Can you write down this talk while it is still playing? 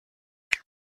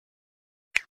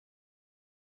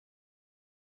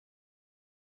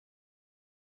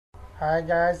Hi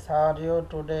guys, how are you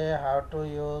today? How to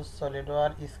use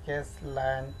SolidWorks sketch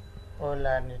line or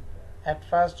learn it. At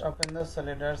first open the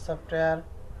SolidWorks software,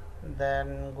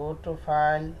 then go to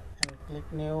file and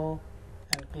click new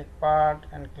and click part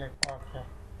and click OK.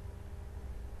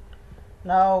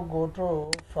 Now go to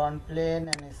front plane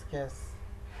and sketch.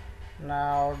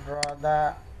 Now draw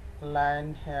the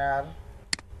line here.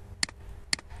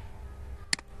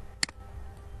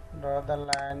 Draw the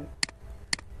line.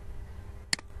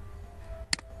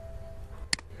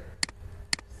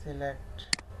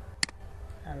 Select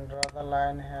and draw the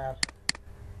line here.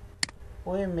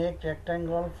 We make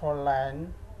rectangle for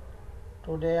line.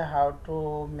 Today how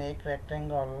to make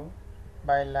rectangle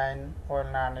by line or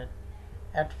learn it.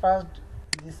 At first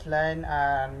this line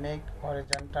make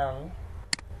horizontal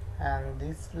and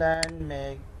this line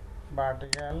make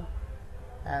vertical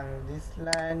and this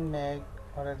line make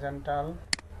horizontal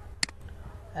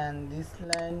and this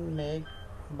line make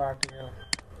vertical.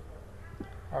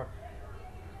 Okay.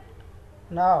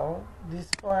 Now this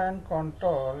point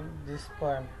control this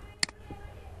point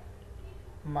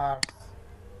marks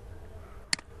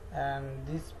and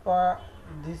this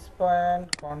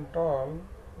point control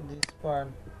this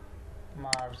point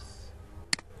marks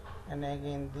and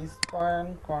again this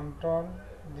point control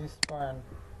this point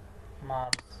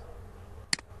marks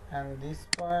and this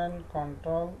point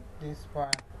control this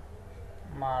point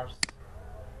marks.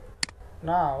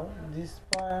 Now this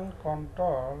point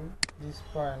control this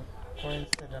point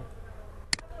coincident.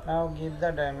 Now give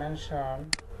the dimension.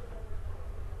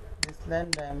 This line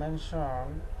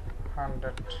dimension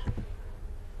 100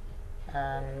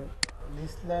 and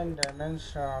this line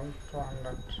dimension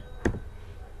 200.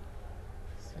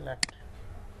 Select.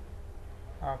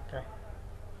 Okay.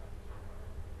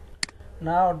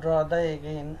 Now draw the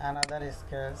again another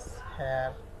sketch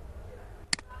here.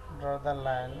 Draw the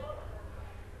line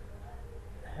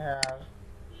here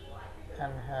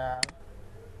and here.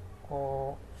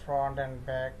 Go front and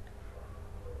back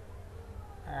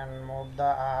and move the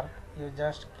arc. You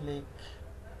just click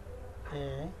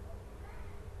A.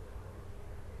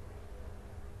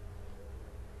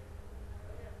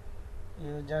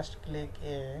 You just click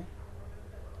A.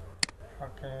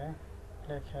 Okay.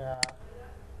 Click here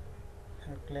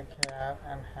and click here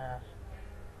and here.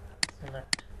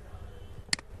 Select.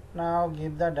 Now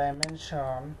give the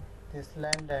dimension. This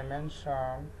line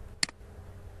dimension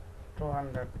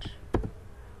 200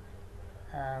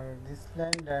 and this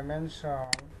line dimension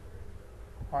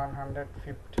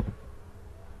 150.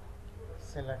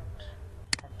 Select.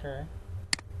 Okay.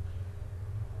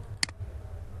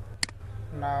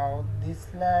 Now this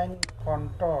line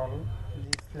control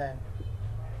this line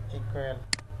equal.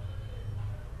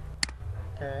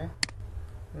 Okay.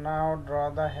 Now draw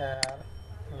the hair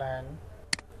line,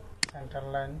 center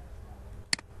line,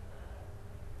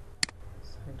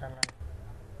 center line.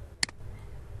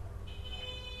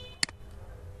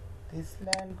 This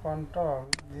line control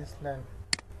this line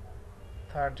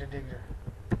 30 degree.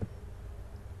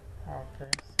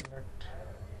 Okay, select.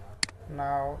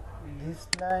 Now this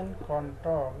line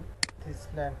control this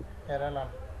line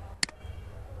parallel.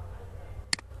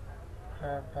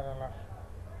 Parallel.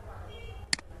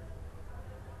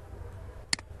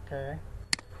 Okay.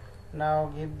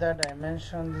 Now give the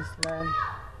dimension this line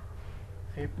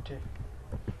 50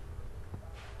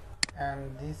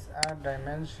 and these are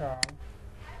dimension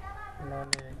no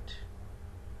need.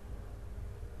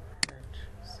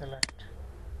 Select.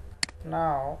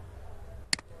 Now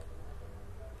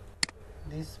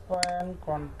this point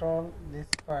control this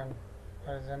point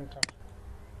horizontal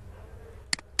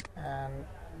and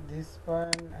this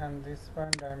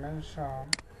point dimension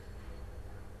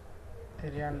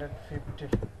 350.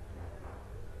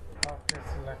 Okay,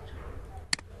 select.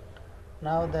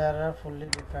 Now they are fully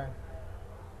defined.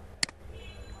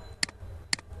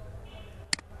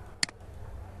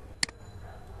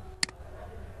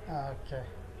 Okay.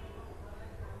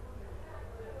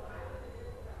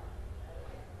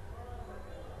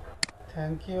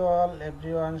 Thank you all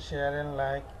everyone, share and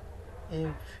like.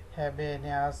 If have any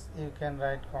ask you can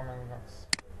write comment box.